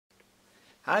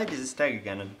Hi, this is Tag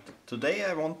again, and today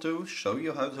I want to show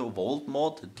you how to volt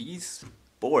mod these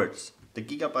boards, the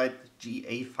Gigabyte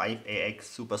GA-5AX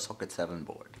Super Socket 7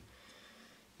 board.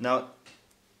 Now,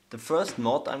 the first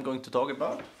mod I'm going to talk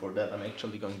about, for that I'm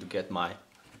actually going to get my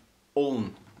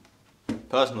own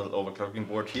personal overclocking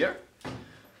board here,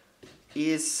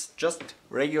 is just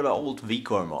regular old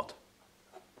Vcore mod.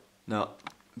 Now,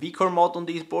 Vcore mod on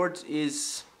these boards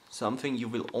is something you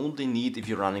will only need if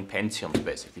you're running Pentiums,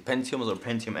 basically. Pentiums or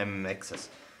Pentium MMXs.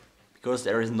 Because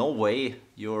there is no way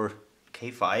your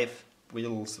K5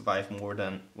 will survive more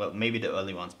than, well, maybe the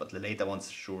early ones, but the later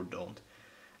ones sure don't.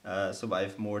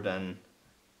 Survive more than,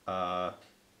 I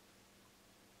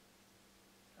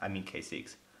mean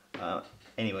K6.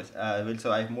 Will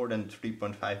survive more than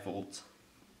 3.5 volts.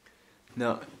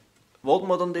 Now, volt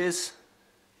mod on this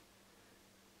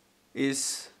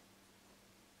is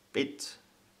a bit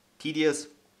tedious,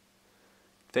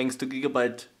 thanks to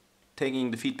Gigabyte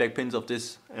taking the feedback pins of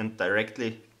this and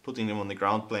directly putting them on the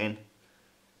ground plane.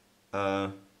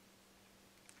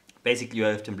 Basically you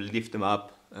have to lift them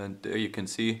up, and there you can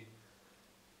see,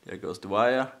 there goes the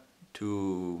wire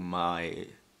to my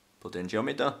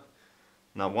potentiometer.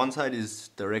 Now one side is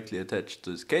directly attached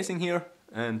to this casing here,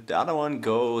 and the other one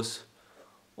goes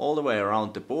all the way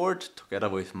around the board together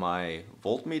with my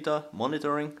voltmeter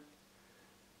monitoring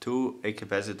to a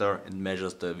capacitor and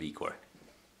measures the Vcore.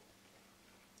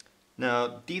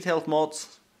 Now, detailed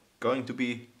mods going to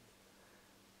be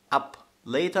up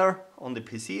later on the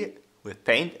PC with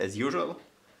paint as usual.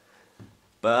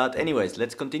 But anyways,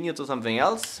 let's continue to something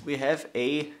else. We have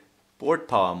a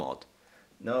Boardpower mod.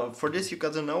 Now, for this you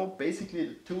gotta know basically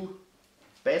the two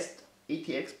best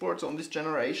ATX boards on this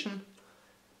generation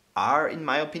are, in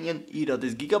my opinion, either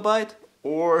this Gigabyte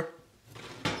or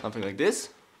something like this,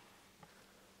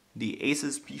 the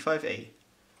Asus P5A.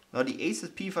 Now the Asus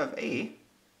P5A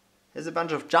has a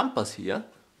bunch of jumpers here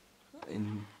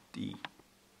in the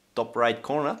top right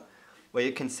corner where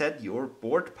you can set your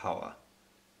board power.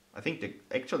 I think they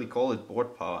actually call it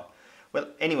board power. Well,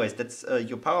 anyways, that's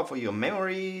your power for your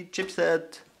memory,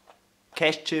 chipset,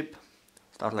 cache chip,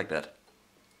 stuff like that.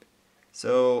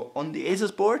 So on the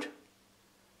Asus board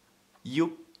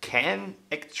you can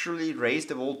actually raise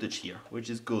the voltage here, which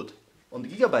is good. On the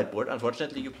Gigabyte board,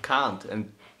 unfortunately, you can't,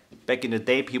 and back in the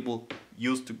day people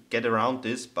used to get around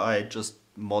this by just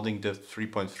modding the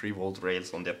 3.3 volt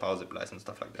rails on their power supplies and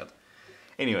stuff like that.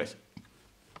 Anyways,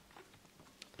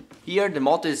 here the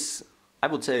mod is, I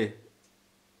would say,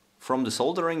 from the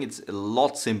soldering it's a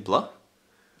lot simpler.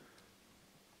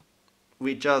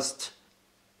 We just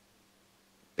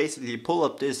basically pull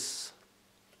up this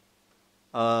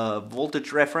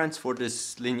voltage reference for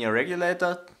this linear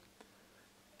regulator,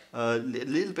 a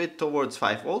little bit towards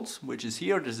 5 volts, which is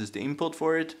here. This is the input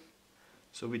for it.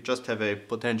 So we just have a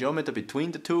potentiometer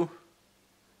between the two,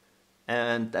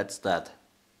 and that's that.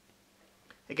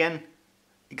 Again,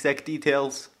 exact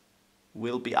details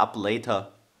will be up later,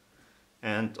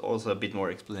 and also a bit more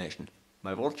explanation.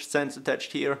 My voltage sense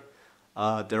attached here.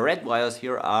 The red wires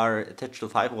here are attached to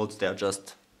 5 volts. They are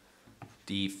just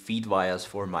the feed wires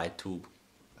for my two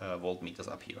voltmeters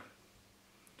up here.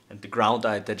 And the ground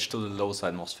I attached to the low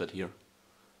side MOSFET here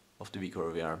of the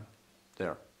Vcore VR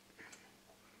there.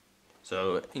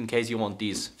 So in case you want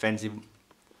these fancy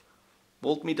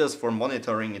voltmeters for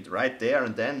monitoring it right there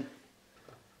and then,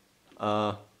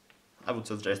 I would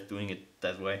suggest doing it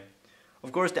that way.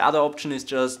 Of course, the other option is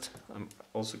just, I'm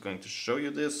also going to show you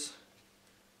this.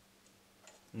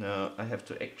 Now I have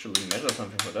to actually measure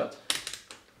something for that.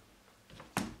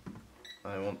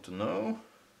 I want to know.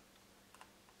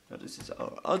 Now this is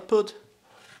our output.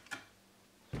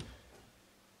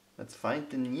 Let's find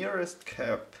the nearest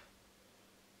cap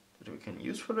that we can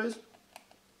use for this.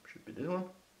 Should be this one.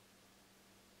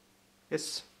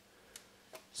 Yes.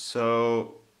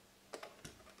 So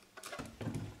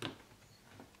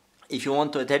if you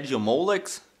want to attach your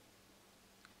Molex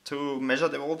to measure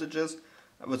the voltages,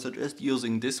 I would suggest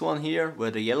using this one here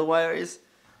where the yellow wire is,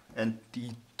 and the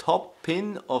top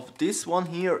pin of this one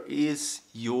here is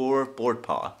your board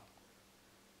power.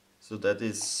 So that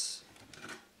is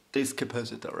this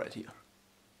capacitor right here.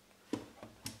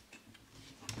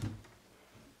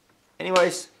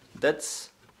 Anyways, that's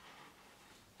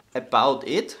about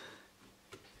it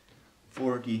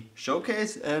for the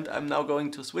showcase, and I'm now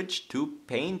going to switch to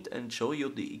paint and show you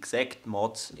the exact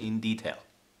mods in detail.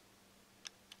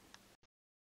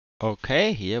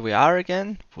 Okay, here we are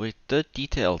again with the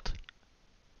detailed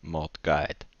mod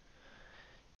guide.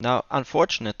 Now,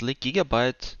 unfortunately,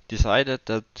 Gigabyte decided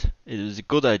that it is a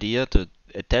good idea to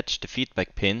attach the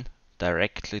feedback pin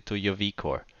directly to your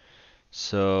Vcore.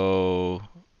 So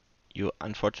you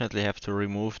unfortunately have to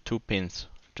remove 2 pins.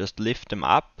 Just lift them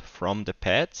up from the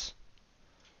pads.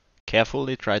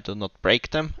 Carefully, try to not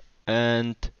break them,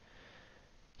 and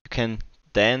you can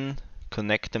then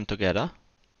connect them together.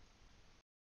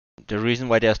 The reason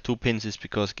why there's 2 pins is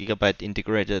because Gigabyte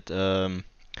integrated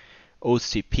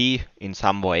OCP in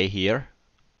some way here.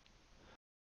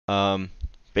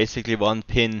 Basically, 1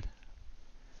 pin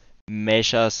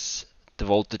measures the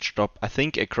voltage drop, I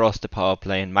think across the power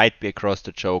plane, might be across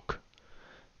the choke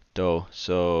though,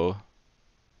 so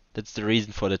that's the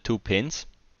reason for the 2 pins.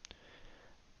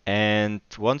 And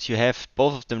once you have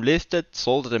both of them lifted,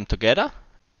 solder them together,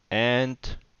 and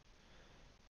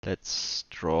let's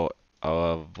draw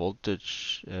our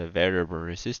voltage variable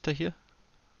resistor here.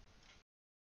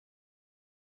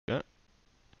 Yeah.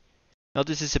 Now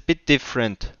this is a bit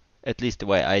different, at least the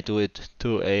way I do it,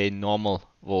 to a normal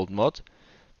volt mod,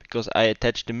 because I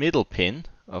attach the middle pin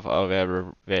of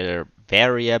our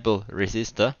variable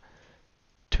resistor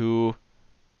to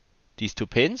these 2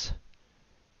 pins,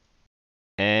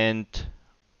 and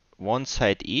one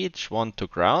side each, one to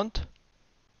ground,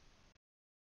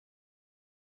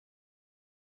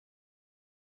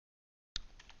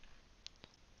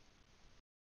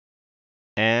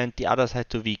 and the other side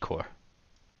to Vcore.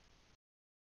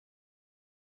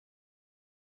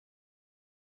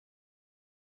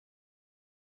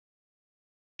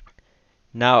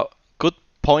 Now, good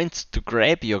points to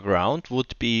grab your ground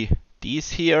would be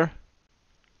these here,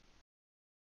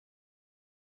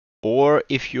 or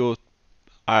if you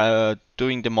are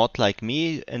doing the mod like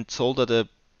me and solder the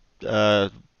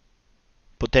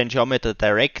potentiometer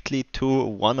directly to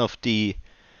one of the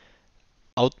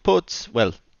outputs,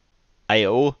 well,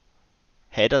 I/O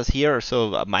headers here,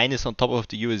 so mine is on top of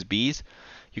the USBs,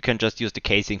 you can just use the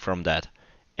casing from that.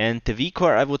 And the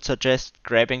Vcore I would suggest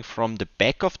grabbing from the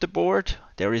back of the board.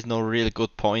 There is no real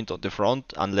good point on the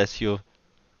front unless you,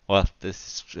 well,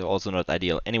 this is also not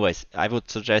ideal. Anyways, I would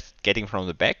suggest getting from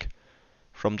the back,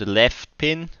 from the left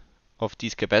pin of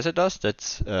these capacitors,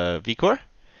 that's Vcore.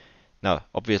 Now,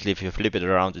 obviously if you flip it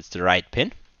around, it's the right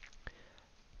pin.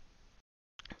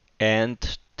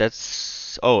 And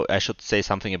that's, oh, I should say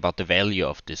something about the value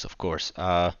of this, of course.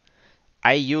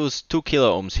 I use 2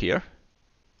 kilo ohms here.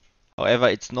 However,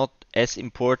 it's not as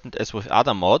important as with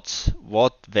other mods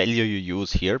what value you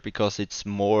use here, because it's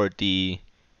more the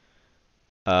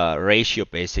ratio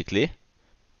basically,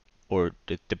 or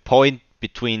the point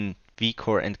between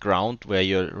Vcore and ground where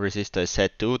your resistor is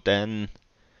set to, then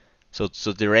so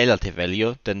the relative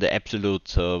value, then the absolute.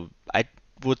 So I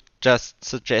would just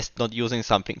suggest not using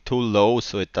something too low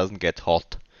so it doesn't get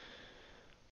hot.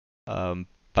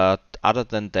 But other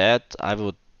than that, I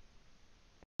would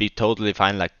be totally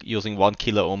fine like using 1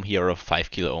 kilo ohm here or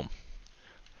 5 kilo ohm.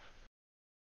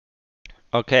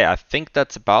 Okay, I think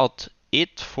that's about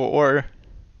it for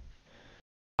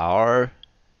our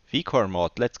Vcore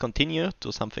mod. Let's continue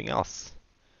to something else.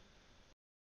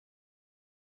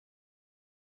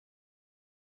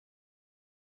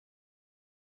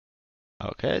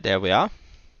 Okay, there we are.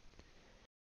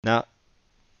 Now,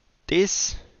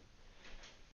 this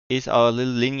is our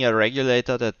little linear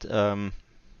regulator that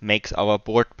makes our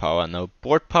board power. Now,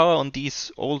 board power on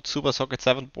these old SuperSocket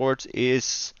 7 boards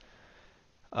is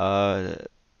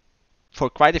for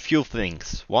quite a few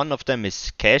things. One of them is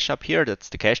cache up here, that's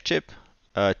the cache chip,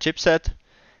 chipset,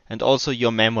 and also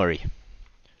your memory.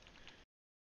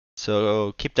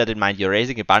 So keep that in mind, you're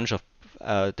raising a bunch of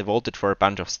the voltage for a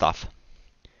bunch of stuff.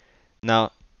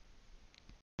 Now,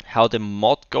 how the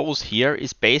mod goes here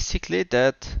is basically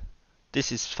that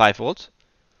this is 5 volts,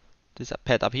 this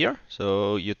pad up here,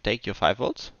 so you take your 5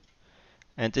 volts,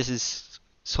 and this is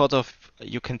sort of,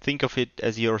 you can think of it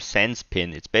as your sense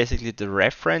pin. It's basically the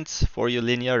reference for your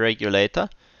linear regulator,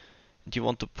 and you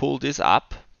want to pull this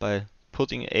up by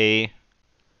putting a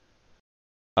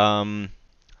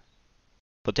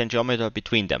potentiometer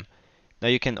between them. Now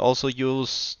you can also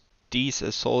use these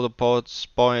as solder points,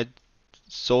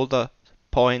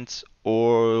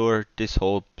 or this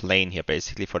whole plane here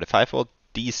basically for the 5 volt.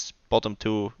 These bottom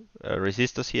 2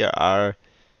 resistors here are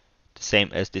the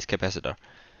same as this capacitor.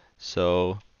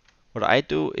 So what I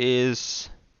do is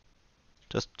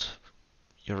just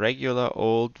your regular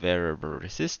old variable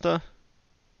resistor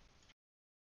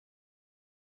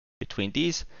between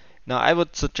these. Now I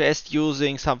would suggest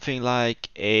using something like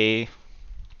a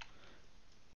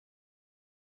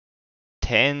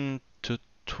 10 to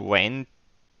 20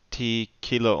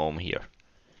 kilo ohm here.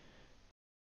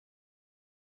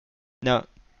 Now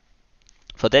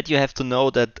for that you have to know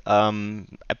that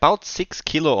about 6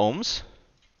 kilo ohms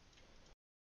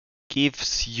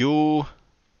gives you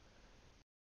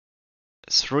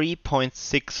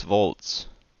 3.6 volts.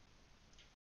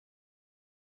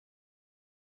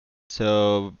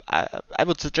 So I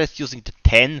would suggest using the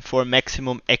 10 for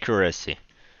maximum accuracy.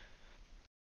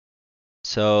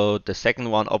 So the second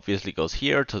one obviously goes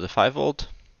here to the 5 volt.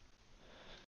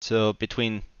 So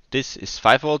between this is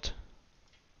 5 volt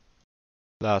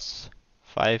plus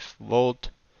 5 volt,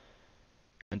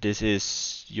 and this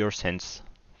is your sense.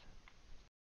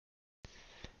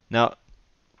 Now,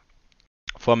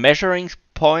 for measuring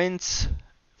points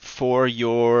for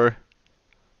your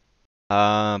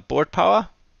board power,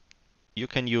 you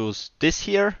can use this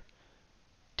here,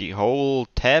 the whole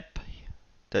tab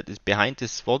that is behind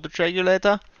this voltage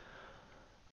regulator.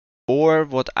 Or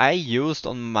what I used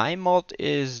on my mod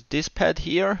is this pad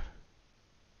here,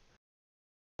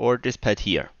 or this pad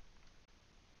here.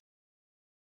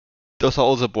 Those are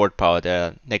also board power,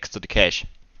 they're next to the cache.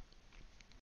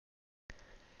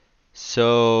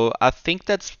 So I think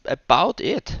that's about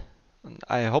it.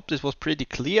 I hope this was pretty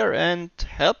clear and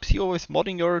helps you with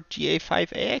modding your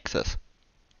GA-5AXs.